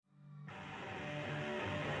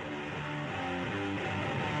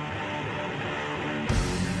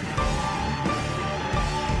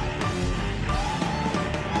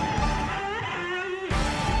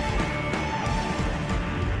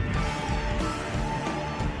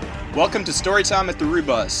Welcome to Storytime at the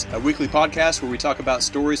Rubus, a weekly podcast where we talk about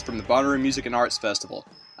stories from the Bonnaroo Music and Arts Festival.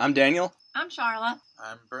 I'm Daniel. I'm Charla.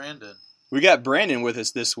 I'm Brandon. We got Brandon with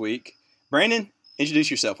us this week. Brandon, introduce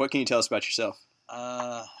yourself. What can you tell us about yourself?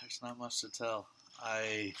 There's not much to tell.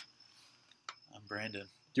 I'm Brandon.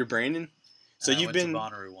 You're Brandon? So I you've went been... to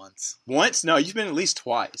Bonnaroo once. Once? No, you've been at least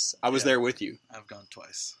twice. I was there with you. I've gone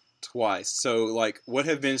twice. Twice. So, like, what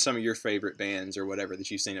have been some of your favorite bands or whatever that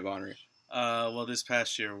you've seen at Bonnaroo? Well, this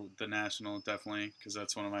past year, The National, definitely, because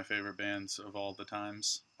that's one of my favorite bands of all the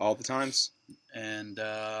times. All the times? And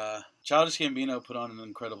Childish Gambino put on an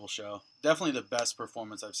incredible show. Definitely the best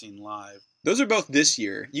performance I've seen live. Those are both this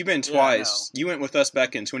year. You've been twice. You went with us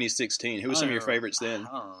back in 2016. Who was some of your favorites then?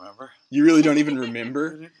 I don't remember. You really don't even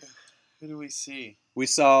remember? Who do we see? We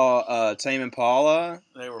saw Tame Impala.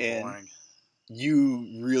 They were boring.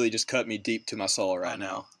 You really just cut me deep to my soul right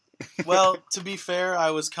now. Well, to be fair,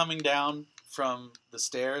 I was coming down from the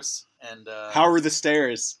stairs, and how were the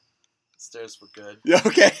stairs? The stairs were good.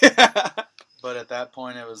 Okay. But at that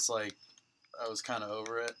point, it was like I was kind of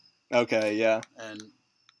over it. Okay, yeah. And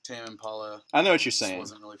Tame Impala, I know what you're saying.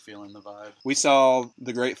 Wasn't really feeling the vibe. We saw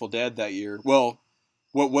the Grateful Dead that year. Well,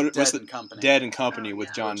 what's Dead and Company? Dead and Company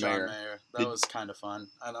with John Mayer. That was kind of fun.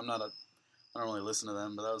 I don't really listen to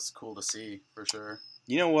them, but that was cool to see for sure.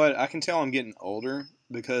 You know what? I can tell I'm getting older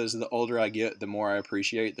because the older I get, the more I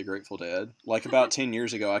appreciate the Grateful Dead. Like about 10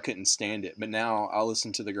 years ago, I couldn't stand it, but now I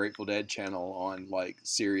listen to the Grateful Dead channel on like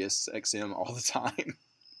Sirius XM all the time.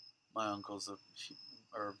 My uncle's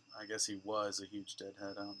I guess he was a huge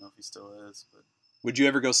Deadhead. I don't know if he still is, but would you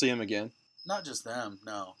ever go see him again? Not just them,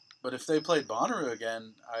 no. But if they played Bonnaroo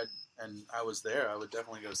again, I was there, I would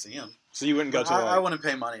definitely go see him. So you wouldn't go to? I wouldn't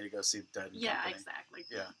pay money to go see Dead and Company. Yeah, exactly.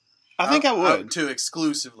 Yeah. I think I would. To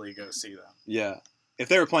exclusively go see them. Yeah. If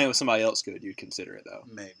they were playing with somebody else good, you'd consider it, though.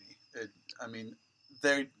 Maybe.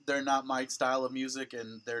 They're not my style of music,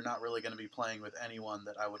 and they're not really going to be playing with anyone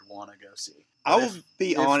that I would want to go see. But I will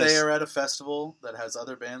be honest. If they are at a festival that has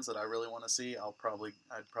other bands that I really want to see, I'd probably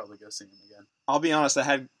go see them again. I'll be honest, I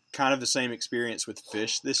had kind of the same experience with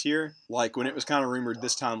Phish this year. Like, when it was kind of rumored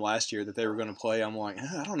this time last year that they were going to play, I'm like,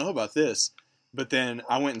 I don't know about this. But then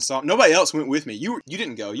I went and saw... Nobody else went with me. You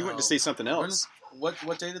didn't go. You went to see something else.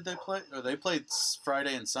 What day did they play? Or they played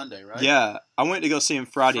Friday and Sunday, right? Yeah. I went to go see him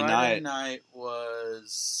Friday night. Friday night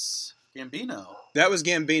was Gambino. That was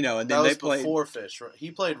Gambino. And then they played... before Phish. Right? He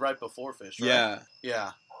played right before Phish, right? Yeah.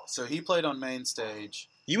 Yeah. So he played on main stage.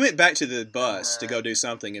 You went back to the bus to go do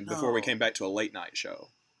something before we came back to a late night show.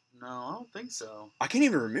 No, I don't think so. I can't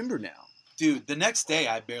even remember now. Dude, the next day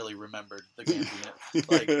I barely remembered the Gambino.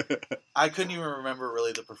 Like, I couldn't even remember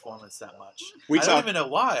really the performance that much. I don't even know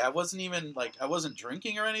why. I wasn't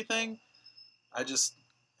drinking or anything. It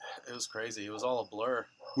was crazy. It was all a blur.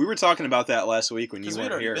 We were talking about that last week when you weren't here.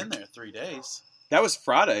 Because we'd already been there 3 days. That was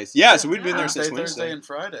Fridays. Yeah, so we'd been there since Wednesday. Thursday, and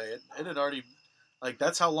Friday. It had already,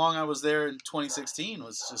 that's how long I was there in 2016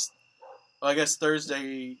 was just, I guess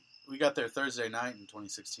Thursday, we got there Thursday night in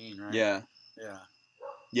 2016, right? Yeah. Yeah.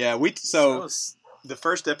 Yeah, the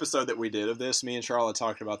first episode that we did of this, me and Charlotte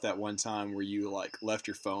talked about that one time where you left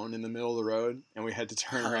your phone in the middle of the road and we had to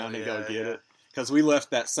turn around and go get it. Because we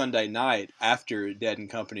left that Sunday night after Dead and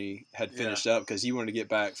Company had finished up because you wanted to get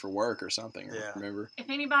back for work or something. Yeah. Remember? If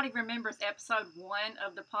anybody remembers episode 1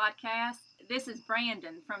 of the podcast, this is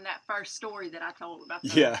Brandon from that first story that I told about the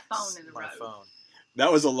phone in the road. Phone.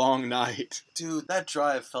 That was a long night. Dude, that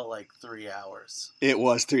drive felt like 3 hours. It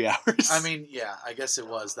was 3 hours. I mean, yeah, I guess it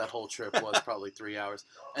was. That whole trip was probably 3 hours.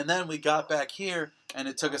 And then we got back here, and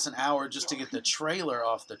it took us an hour just to get the trailer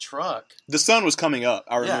off the truck. The sun was coming up,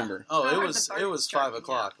 I remember. Oh, it was 5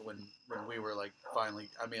 o'clock when we were finally...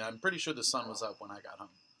 I mean, I'm pretty sure the sun was up when I got home.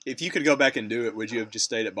 If you could go back and do it, would you have just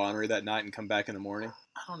stayed at Bonnaroo that night and come back in the morning?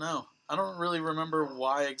 I don't know. I don't really remember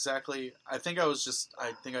why exactly. I think I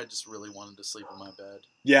just really wanted to sleep in my bed.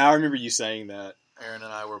 Yeah, I remember you saying that. Aaron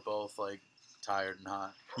and I were both tired and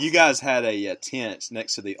hot. You guys had a tent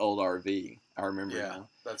next to the old RV. I remember now. Yeah,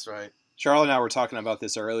 that's right. Charlotte and I were talking about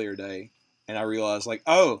this earlier today, and I realized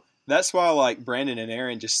that's why Brandon and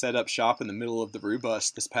Aaron just set up shop in the middle of the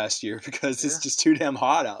Rubus this past year because it's just too damn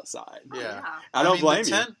hot outside. Yeah. I don't blame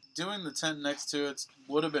you. Doing the tent next to it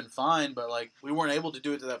would have been fine, but we weren't able to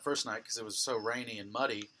do it to that first night because it was so rainy and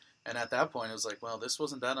muddy. And at that point, it was well, this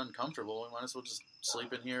wasn't that uncomfortable. We might as well just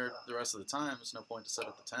sleep in here the rest of the time. There's no point to set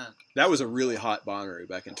up the tent. That was a really hot Bonnaroo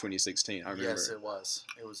back in 2016, I remember. Yes, it was.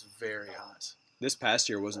 It was very hot. This past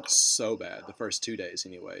year wasn't so bad, the first 2 days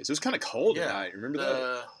anyways. It was kind of cold at night, remember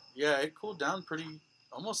that? Yeah, it cooled down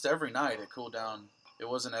almost every night it cooled down. It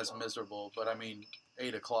wasn't as miserable, but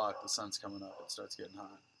 8 o'clock, the sun's coming up, it starts getting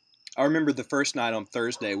hot. I remember the first night on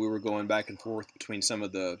Thursday, we were going back and forth between some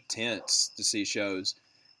of the tents to see shows.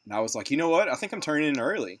 And I was like, you know what? I think I'm turning in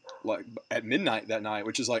early, like at midnight that night,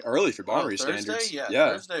 which is like early for Bonnaroo standards. Yeah,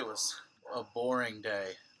 Thursday was a boring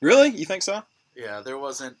day. Really? You think so? Yeah, there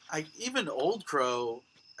wasn't. Even Old Crow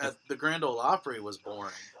at the Grand Ole Opry was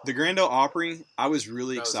boring. The Grand Ole Opry, I was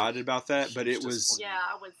really excited about that, but it was. Yeah,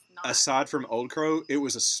 I was not. Aside from Old Crow, it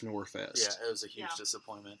was a snore fest. Yeah, it was a huge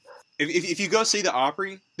disappointment. If you go see the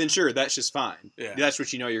Opry, then sure, that's just fine. Yeah. That's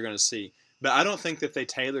what you know you're going to see. But I don't think that they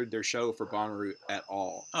tailored their show for Bonnaroo at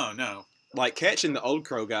all. Oh, no. Like, catching the Old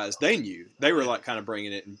Crow guys, they knew. They were, like, kind of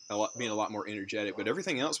bringing it and being a lot more energetic. But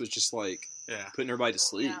everything else was just, like, putting everybody to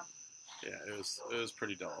sleep. Yeah, it was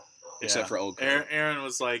pretty dull. Except for Old Crow. Aaron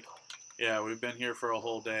was like, yeah, we've been here for a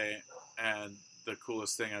whole day, and the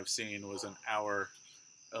coolest thing I've seen was an hour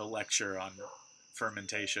lecture on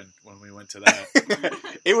fermentation when we went to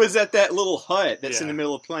that. It was at that little hut that's in the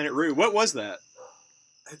middle of Planet Roo. What was that?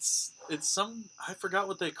 It's some, I forgot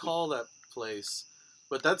what they call that place,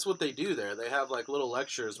 but that's what they do there. They have like little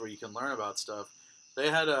lectures where you can learn about stuff. They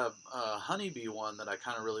had a honeybee one that I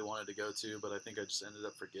kind of really wanted to go to, but I think I just ended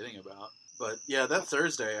up forgetting about. But yeah, that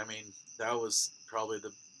Thursday, I mean, that was probably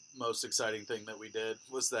the most exciting thing that we did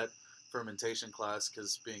was that fermentation class,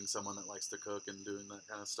 because being someone that likes to cook and doing that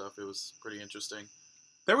kind of stuff, it was pretty interesting.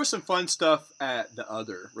 There was some fun stuff at the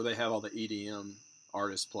Other, where they have all the EDM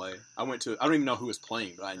artists play. I went to, I don't even know who was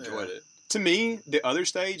playing, but I enjoyed it. To me, the Other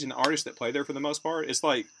stage and the artists that play there for the most part, it's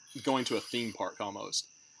like going to a theme park almost.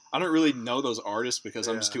 I don't really know those artists because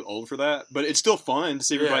I'm just too old for that, but it's still fun to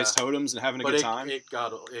see everybody's totems and having a good time.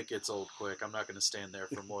 It gets old quick. I'm not going to stand there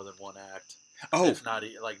for more than one act. Oh, if not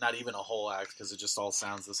even a whole act, because it just all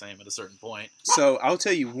sounds the same at a certain point. So I'll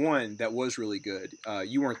tell you one that was really good.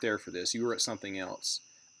 You weren't there for this. You were at something else.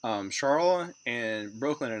 Charla and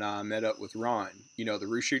Brooklyn and I met up with Ron, you know, the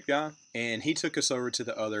Roo Shoot guy, and he took us over to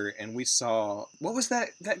the Other, and we saw, what was that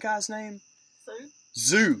guy's name?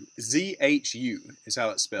 Zoo. Z-H-U is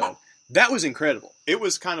how it's spelled. That was incredible. It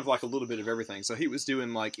was kind of like a little bit of everything. So he was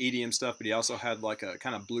doing like EDM stuff, but he also had like a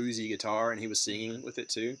kind of bluesy guitar, and he was singing with it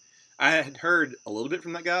too. I had heard a little bit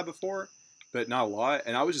from that guy before, but not a lot,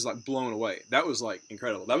 and I was just like blown away. That was like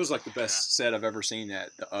incredible. That was like the best set I've ever seen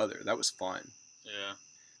at the Other. That was fun. Yeah.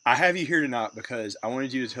 I have you here tonight because I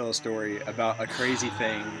wanted you to tell a story about a crazy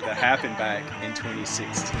thing that happened back in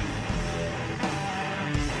 2016.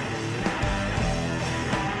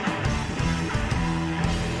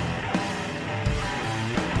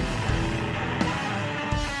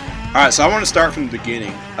 All right, so I want to start from the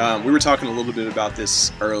beginning. We were talking a little bit about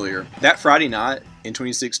this earlier. That Friday night in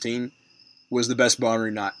 2016 was the best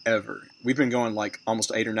Bonnaroo night ever. We've been going like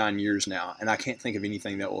almost 8 or 9 years now, and I can't think of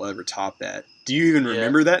anything that will ever top that. Do you even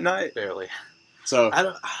remember that night? Barely. So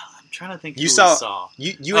I'm trying to think. You saw.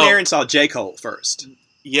 You and Aaron saw J. Cole first.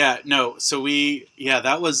 Yeah. No. So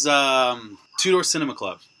that was Two Door Cinema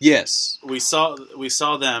Club. Yes. We saw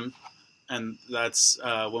them, and that's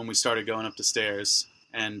when we started going up the stairs.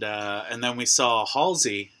 And then we saw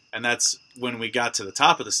Halsey, and that's when we got to the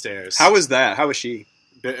top of the stairs. How was that? How was she?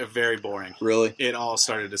 Very boring. Really? It all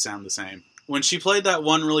started to sound the same. When she played that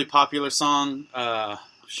one really popular song,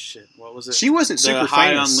 what was it? She wasn't super famous. The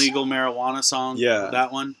High on Legal Marijuana song. Yeah.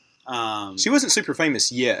 That one. She wasn't super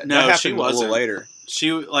famous yet. No, that happened she wasn't. A little later.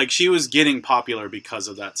 She was getting popular because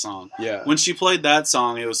of that song. Yeah. When she played that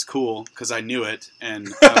song, it was cool because I knew it and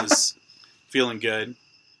I was feeling good.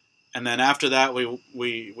 And then after that,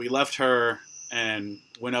 we left her and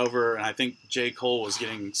went over, and I think J. Cole was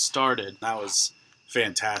getting started. That was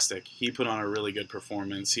fantastic. He put on a really good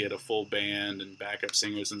performance. He had a full band and backup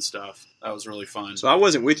singers and stuff. That was really fun. So I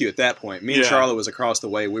wasn't with you at that point. Me and Charlotte was across the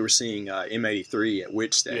way. We were seeing M83 at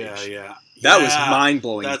Witch Stage. Yeah. That was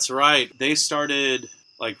mind-blowing. That's right. They started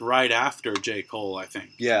like right after J. Cole, I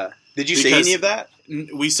think. Yeah. Did you see any of that?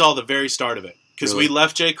 We saw the very start of it. Because we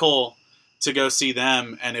left J. Cole to go see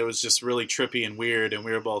them, and it was just really trippy and weird, and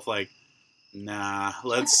we were both like, nah,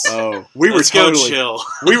 let's go chill.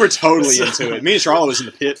 We were totally into it. Me and Charlotte was in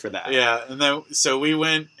the pit for that. Yeah, and then so we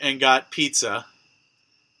went and got pizza,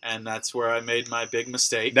 and that's where I made my big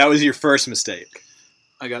mistake. That was your first mistake.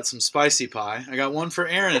 I got some spicy pie. I got one for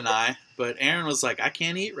Aaron and I, but Aaron was like, I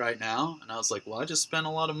can't eat right now. And I was like, well, I just spent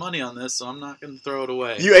a lot of money on this, so I'm not going to throw it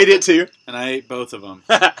away. You ate it too? And I ate both of them.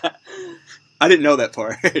 I didn't know that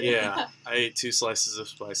part. Yeah, I ate 2 slices of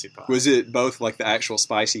spicy pie. Was it both like the actual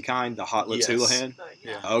spicy kind, the Hot Lips Houlihan?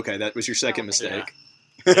 Yeah. Okay, that was your second mistake.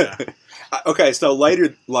 Yeah. Okay, so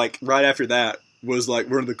later, like right after that, was like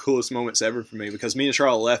one of the coolest moments ever for me because me and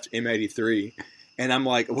Charlotte left M83, and I'm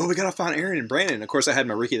like, well, we gotta find Aaron and Brandon. Of course, I had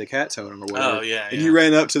my Ricky the Cat totem or whatever. Oh yeah. And you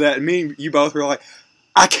ran up to that, and you both were like,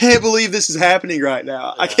 I can't believe this is happening right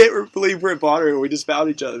now. Yeah. I can't believe we're at Bonnaroo and we just found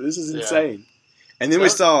each other. This is insane. And then we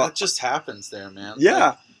saw... That just happens there, man. Yeah.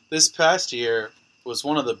 Like, this past year was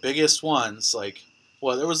one of the biggest ones. Like,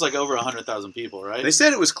 well, there was like over 100,000 people, right? They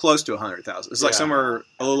said it was close to 100,000. It's like somewhere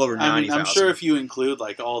a little over 90,000. I'm sure if you include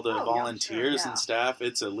like all the volunteers and staff,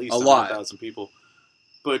 it's at least 100,000 people.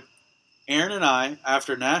 But Aaron and I,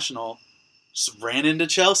 after National, just ran into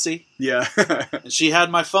Chelsea. Yeah. And she had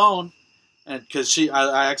my phone, and because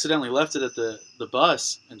I accidentally left it at the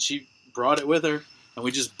bus, and she brought it with her, and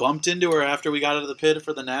we just bumped into her after we got out of the pit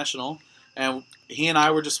for the National, and he and I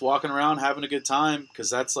were just walking around having a good time, because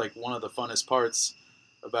that's like one of the funnest parts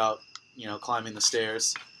about, climbing the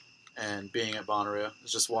stairs and being at Bonnaroo.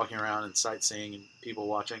 It's just walking around and sightseeing and people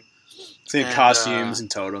watching. Seeing costumes and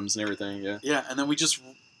totems and everything, yeah. Yeah, and then we just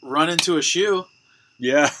run into a shoe.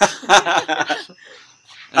 Yeah. I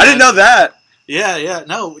didn't know that. Yeah.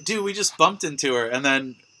 No, dude, we just bumped into her. And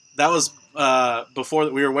then that was before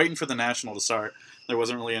we were waiting for the National to start. There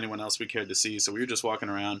wasn't really anyone else we cared to see, so we were just walking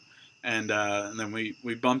around. And then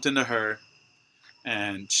we bumped into her,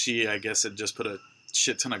 and she, I guess, had just put a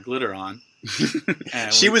shit ton of glitter on.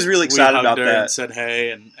 And she was really excited about that. And said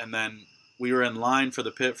hey, and then we were in line for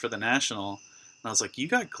the pit for the National, and I was like, "You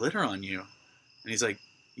got glitter on you," and he's like,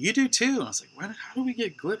 "You do too." And I was like, "How do we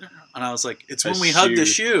get glitter?" And I was like, "It's when we hug the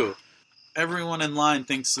shoe." Everyone in line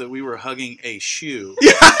thinks that we were hugging a shoe.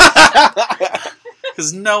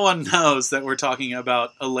 Because no one knows that we're talking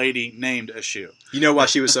about a lady named a shoe. You know why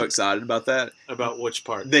she was so excited about that? About which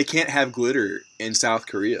part? They can't have glitter in South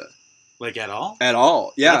Korea. Like at all? At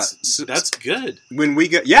all, yeah. That's good. When we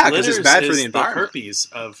go, because it's bad for the environment. The herpes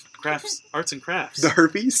of arts and crafts. The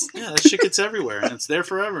herpes? Yeah, that shit gets everywhere, and it's there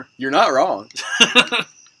forever. You're not wrong.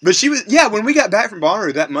 But she was, when we got back from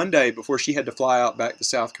Bonnaroo that Monday before she had to fly out back to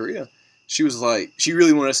South Korea, she was like, she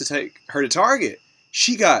really wanted us to take her to Target.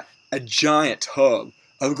 She got a giant tub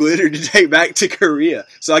of glitter to take back to Korea.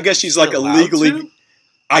 So I guess she's like illegally...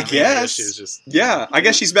 I guess. She was just, I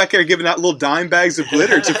guess she's back there giving out little dime bags of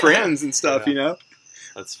glitter to friends and stuff,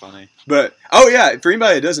 That's funny. But, for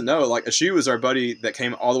anybody that doesn't know, like, Ashu was our buddy that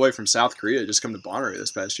came all the way from South Korea, just come to Bonnaroo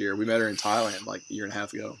this past year. We met her in Thailand like a year and a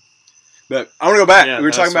half ago. But I want to go back. We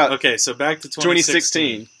were talking about... Okay, so back to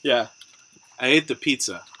 2016. Yeah. I ate the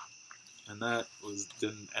pizza, and that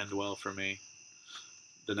didn't end well for me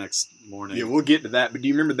the next morning. Yeah, we'll get to that. But do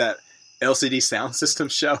you remember that LCD sound system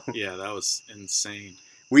show? Yeah, that was insane.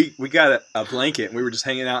 We got a blanket, and we were just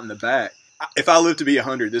hanging out in the back. If I live to be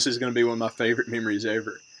 100, this is going to be one of my favorite memories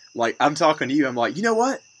ever. Like, I'm talking to you, I'm like, you know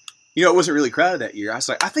what? It wasn't really crowded that year. I was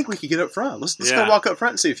like, I think we could get up front. Let's go walk up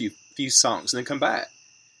front and see a few songs, and then come back.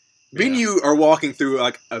 Me and you are walking through,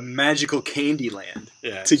 like, a magical candy land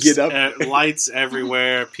to get up. Lights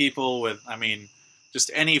everywhere, people with, just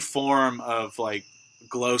any form of, like,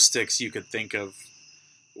 glow sticks you could think of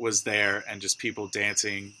was there, and just people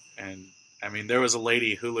dancing, and... there was a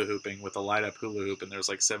lady hula hooping with a light up hula hoop, and there was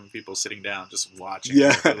like 7 people sitting down just watching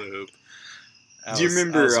the hula hoop. Do you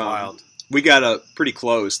remember? Wild. We got up pretty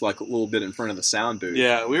close, like a little bit in front of the sound booth.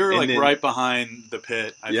 Yeah, we were right behind the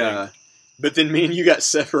pit. I think. But then me and you got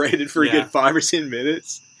separated for a good 5 or 10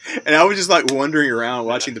 minutes, and I was just like wandering around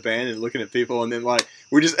watching the band and looking at people, and then like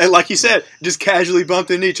we're just like you said, just casually bumped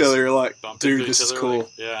into each other. You're like, dude, this is cool.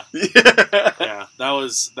 Like, yeah. That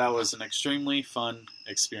was an extremely fun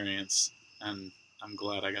experience. And I'm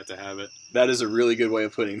glad I got to have it. That is a really good way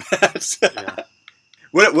of putting that.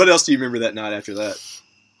 What else do you remember that night after that?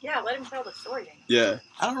 Yeah, let him tell the story. Yeah.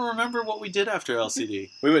 I don't remember what we did after LCD.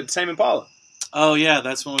 We went to Tame Impala. Oh, yeah,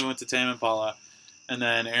 that's when we went to Tame Impala. And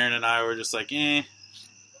then Aaron and I were just like, I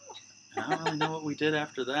don't really know what we did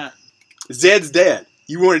after that. Zed's Dead.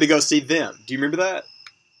 You wanted to go see them. Do you remember that?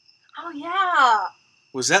 Oh, yeah.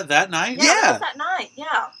 Was that night? Yeah. That was that night,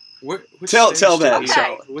 yeah. Tell that.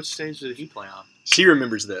 Okay. Which stage did he play on? She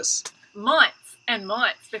remembers this. Months and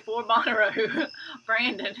months before Bonnaroo,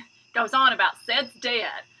 Brandon goes on about Zed's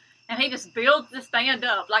Dead, and he just builds this band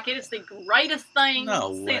up like it is the greatest thing.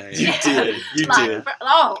 No way. You did. You did.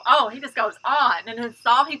 He just goes on, and it's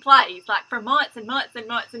all he plays like for months and months and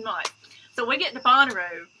months and months. So we get to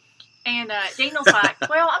Bonnaroo, and Daniel's like,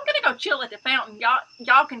 well, I'm going to go chill at the fountain.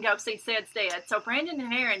 Y'all can go see Zed's Dead. So Brandon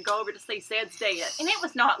and Aaron go over to see Zed's Dead. And it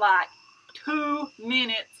was not like 2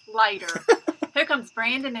 minutes later. Here comes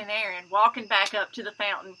Brandon and Aaron walking back up to the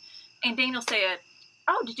fountain. And Daniel said,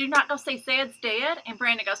 oh, did you not go see Zed's Dead? And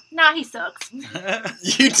Brandon goes, nah, he sucks.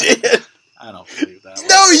 You did. I don't believe that.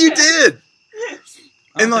 No, you did.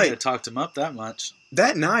 I don't think I talked him up that much.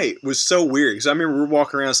 That night was so weird. Because I remember we were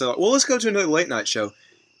walking around and said, well, let's go to another late night show.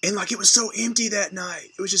 And, like, it was so empty that night.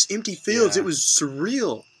 It was just empty fields. Yeah. It was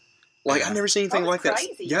surreal. Like, I've never seen anything like that.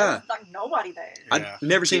 Crazy. Yeah. Like, nobody there. I've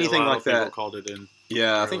never seen anything like that. Called it in.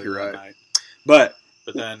 Yeah, I think you're right. Night. But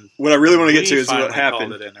then what I really want to get to is what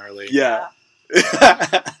happened. Called it in early. Yeah.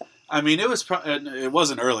 I mean, it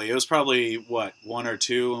wasn't early. It was probably, 1 or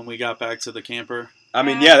 2 when we got back to the camper. I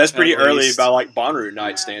mean, yeah, that's pretty early by, like, Bonnaroo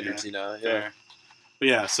night standards, you know. Yeah. But,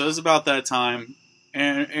 yeah, so it was about that time.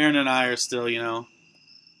 Aaron and I are still,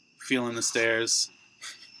 feeling the stares.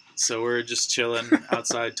 So we're just chilling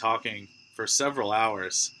outside talking for several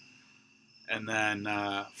hours. And then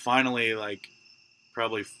finally, like,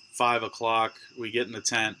 probably 5 o'clock, we get in the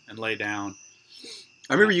tent and lay down.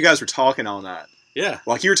 I remember you guys were talking all night. Yeah.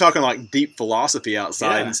 Like, you were talking, like, deep philosophy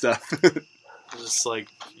outside and stuff. Just, like,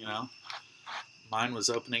 mine was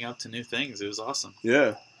opening up to new things. It was awesome.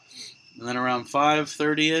 Yeah. And then around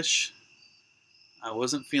 5:30-ish, I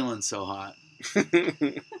wasn't feeling so hot.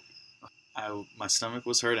 My stomach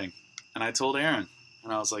was hurting. And I told Aaron.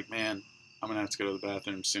 And I was like, man, I'm going to have to go to the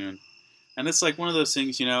bathroom soon. And it's like one of those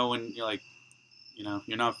things, when you're like,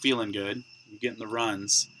 you're not feeling good. You're getting the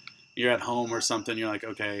runs. You're at home or something. You're like,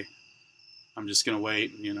 okay, I'm just going to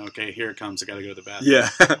wait. And, okay, here it comes. I got to go to the bathroom. Yeah.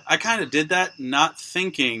 I kind of did that not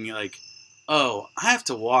thinking like, oh, I have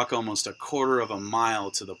to walk almost a quarter of a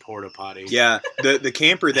mile to the porta potty. Yeah. The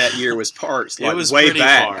camper that year was parked like, it was way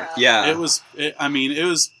back. Far. Yeah. It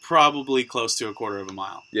was probably close to a quarter of a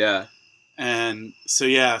mile. Yeah. And so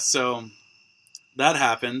that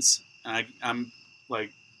happens. I'm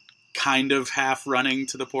like kind of half running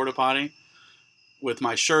to the porta potty with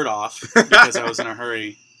my shirt off because I was in a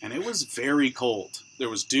hurry. And it was very cold. There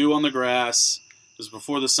was dew on the grass. It was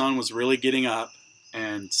before the sun was really getting up.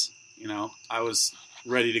 And, I was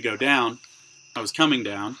ready to go down. I was coming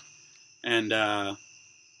down. And I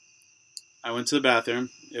went to the bathroom.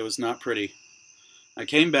 It was not pretty. I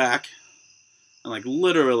came back. And, like,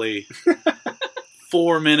 literally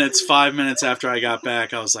 5 minutes after I got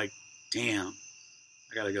back, I was like, damn,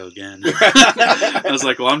 I got to go again. I was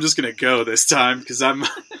like, well, I'm just going to go this time because I've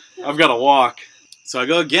got to walk. So I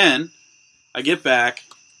go again, I get back,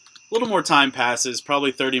 a little more time passes,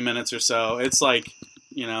 probably 30 minutes or so. It's like,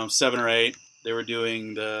 7 or 8. They were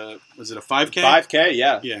doing was it a 5K? 5K,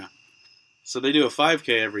 yeah. Yeah. So they do a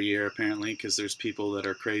 5K every year, apparently, because there's people that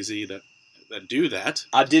are crazy that do that.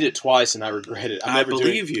 I did it twice and I regret it. I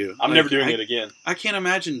believe you. I'm never doing it again. I can't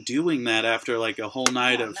imagine doing that after like a whole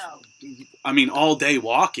night all day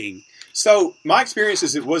walking. So, my experience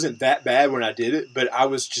is it wasn't that bad when I did it, but I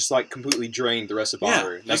was just, like, completely drained the rest of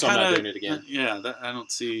Bonnaroo. Yeah, that's why I'm not doing it again. Yeah, I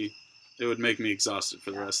don't see... It would make me exhausted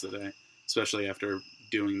for the rest of the day, especially after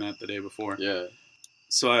doing that the day before. Yeah.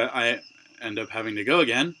 So, I end up having to go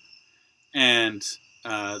again, and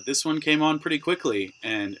this one came on pretty quickly,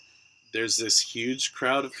 and there's this huge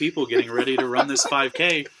crowd of people getting ready to run this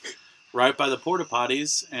 5K right by the porta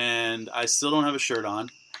potties, and I still don't have a shirt on,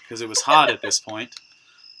 because it was hot at this point.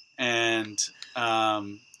 And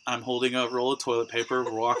I'm holding a roll of toilet paper.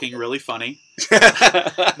 We're walking really funny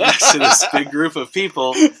next to this big group of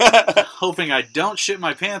people, hoping I don't shit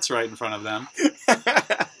my pants right in front of them.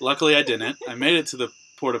 Luckily, I didn't. I made it to the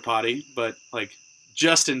porta potty, but like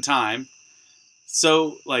just in time.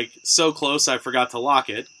 So close, I forgot to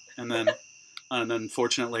lock it, and then an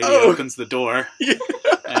unfortunate lady opens the door,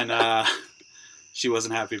 and she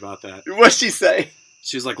wasn't happy about that. What'd she say?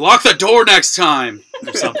 She was like, lock the door next time,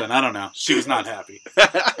 or something. I don't know. She was not happy.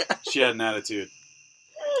 She had an attitude.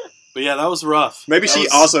 But yeah, that was rough. Maybe she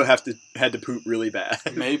also had to poop really bad.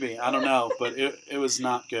 Maybe. I don't know. But it was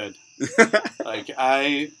not good. Like,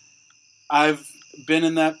 I've been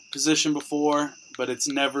in that position before, but it's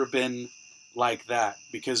never been like that.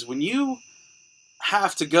 Because when you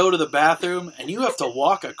have to go to the bathroom and you have to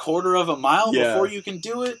walk a quarter of a mile before you can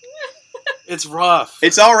do it, it's rough.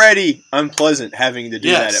 It's already unpleasant having to do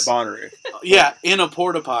that at Bonnaroo. Yeah, in a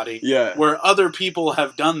porta potty. Yeah. Where other people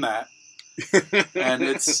have done that. And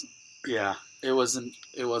it wasn't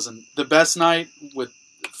the best night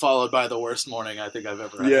followed by the worst morning I think I've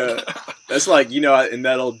ever had. Yeah. That's like, in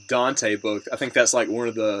that old Dante book, I think that's like one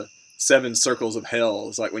of the 7 circles of hell.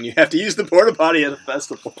 It's like when you have to use the porta potty at a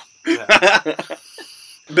festival. Yeah.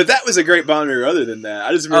 But that was a great Bonnaroo other than that.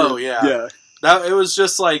 I just remember. Oh, yeah. It was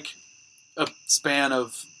just like a span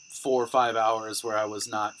of 4 or 5 hours where I was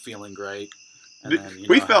not feeling great. And then,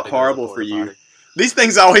 we felt horrible for you. Potty. These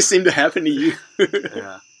things always seem to happen to you.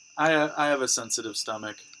 Yeah. I have a sensitive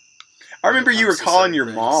stomach. I remember you were calling your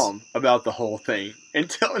mom about the whole thing and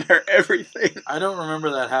telling her everything. I don't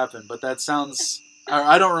remember that happened, but that sounds...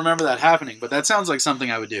 I don't remember that happening, but that sounds like something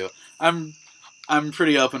I would do. I'm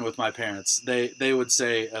pretty open with my parents. They would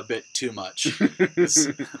say a bit too much.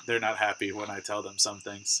 They're not happy when I tell them some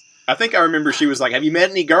things. I think I remember she was like, "Have you met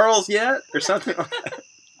any girls yet?" or something like that.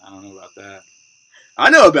 I don't know about that. I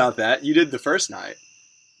know about that. You did the first night.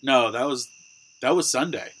 No, that was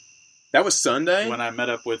Sunday. That was Sunday? When I met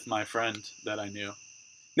up with my friend that I knew.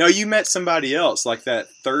 No, you met somebody else like that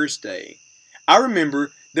Thursday. I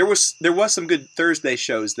remember there was some good Thursday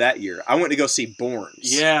shows that year. I went to go see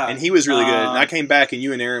Bournes. Yeah. And he was really good. And I came back and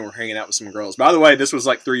you and Aaron were hanging out with some girls. By the way, this was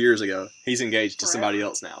like 3 years ago. He's engaged to somebody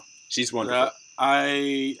else now. She's wonderful.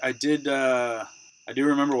 I do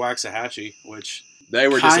remember Waxahachie, which they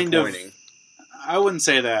were disappointing. I wouldn't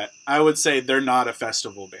say that. I would say they're not a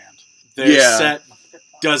festival band. Their set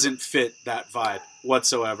doesn't fit that vibe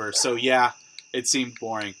whatsoever. So yeah, it seemed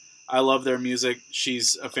boring. I love their music.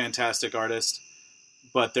 She's a fantastic artist,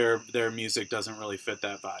 but their music doesn't really fit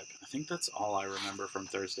that vibe. I think that's all I remember from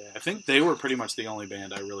Thursday. I think they were pretty much the only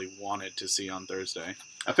band I really wanted to see on Thursday.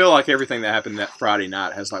 I feel like everything that happened that Friday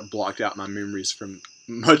night has like blocked out my memories from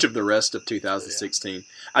much of the rest of 2016. Yeah.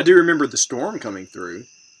 I do remember the storm coming through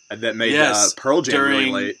that made Pearl Jam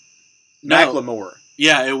really late. Macklemore.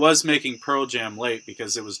 Yeah, it was making Pearl Jam late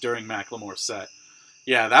because it was during Macklemore's set.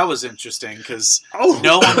 Yeah, that was interesting because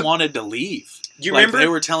no one wanted to leave. Do you remember? They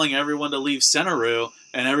were telling everyone to leave Centeroo,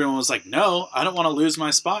 and everyone was like, no, I don't want to lose my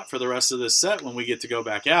spot for the rest of this set when we get to go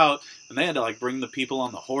back out. And they had to like bring the people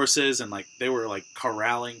on the horses, and like they were like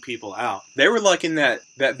corralling people out. They were like in that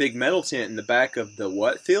big metal tent in the back of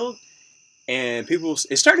the field? And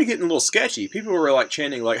it started getting a little sketchy. People were like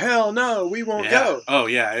chanting like, hell no, we won't go. Oh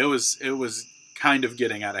yeah, it was kind of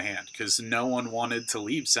getting out of hand because no one wanted to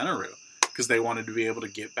leave Centeroo because they wanted to be able to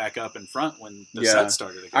get back up in front when the set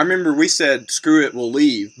started again. I remember we said, screw it, we'll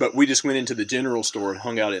leave, but we just went into the general store and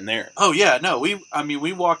hung out in there. Oh yeah, no,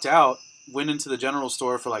 we walked out, went into the general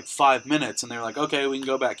store for like 5 minutes, and they were like, okay, we can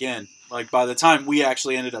go back in. Like by the time we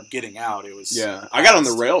actually ended up getting out, it was I got on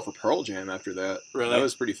the rail for Pearl Jam after that. Really? That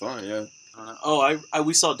was pretty fun, yeah. I don't know. Oh,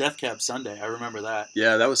 we saw Death Cab Sunday. I remember that.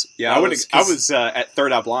 Yeah, that was. Yeah, I was at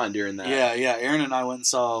Third Eye Blind during that. Yeah. Aaron and I went and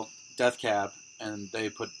saw Death Cab, and they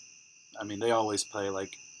always play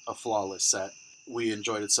like a flawless set. We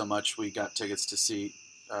enjoyed it so much, we got tickets to see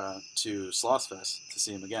to Slossfest to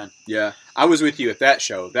see him again. Yeah, I was with you at that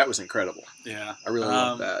show. That was incredible. Yeah, I really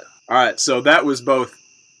loved that. All right, so that was both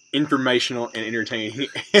informational and entertaining.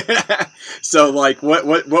 So, like, what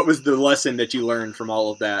was the lesson that you learned from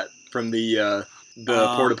all of that? From the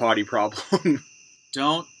porta potty problem?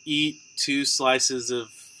 Don't eat 2 slices of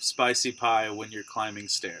spicy pie when you're climbing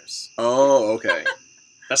stairs. Oh, okay.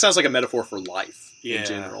 That sounds like a metaphor for life in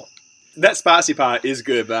general. That spicy pie is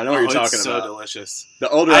good, but I know what you're talking about. It's so delicious. The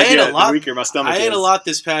older I get, the weaker my stomach is. I ate a lot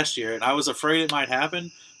this past year, and I was afraid it might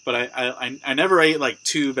happen, but I never ate like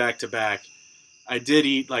 2 back to back. I did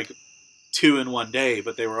eat like 2 in one day,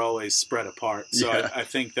 but they were always spread apart. So I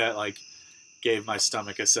think that like gave my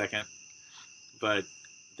stomach a second, but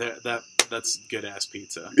that's good ass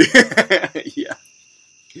pizza. Yeah.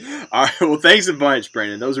 All right. Well, thanks a bunch,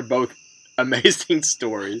 Brandon. Those are both amazing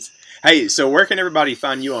stories. Hey, so where can everybody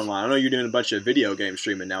find you online? I know you're doing a bunch of video game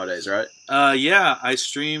streaming nowadays, right? Yeah, I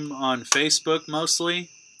stream on Facebook mostly.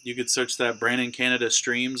 You could search that Brandon Canada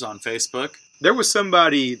Streams on Facebook. There was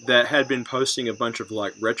somebody that had been posting a bunch of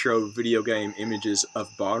like retro video game images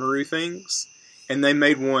of Bonnaroo things. And they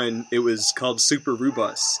made one, it was called Super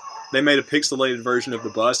Rubus. They made a pixelated version of the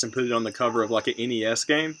bus and put it on the cover of like an NES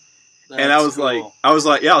game. That's and I was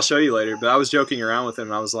like, yeah, I'll show you later. But I was joking around with him.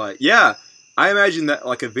 And I was like, yeah, I imagine that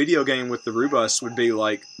like a video game with the Rubus would be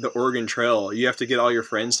like the Oregon Trail. You have to get all your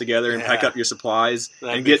friends together and pack up your supplies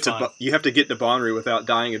and you have to get to Bonnaroo without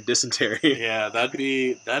dying of dysentery. Yeah, that'd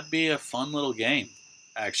be a fun little game,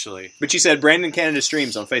 actually. But you said Brandon Canada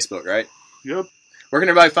Streams on Facebook, right? Yep. Where can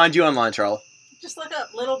everybody find you online, Charlie? Just look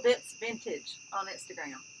up Little Bits Vintage on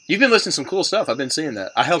Instagram. You've been listening to some cool stuff. I've been seeing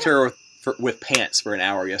that. I helped her with pants for an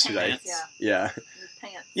hour yesterday. Pants, yeah.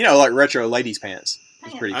 Pants. You know, like retro ladies' pants.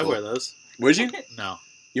 It's pretty cool. I wear those. Would you? No.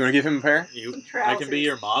 You want to give him a pair? I can be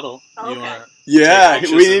your model. Okay.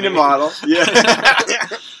 We need a model. Yeah.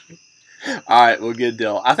 All right, well, good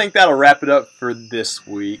deal. I think that'll wrap it up for this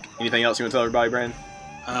week. Anything else you want to tell everybody, Brandon?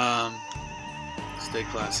 Stay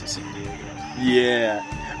classy, San Diego.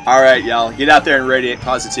 Yeah. All right, y'all. Get out there and radiate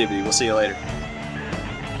positivity. We'll see you later.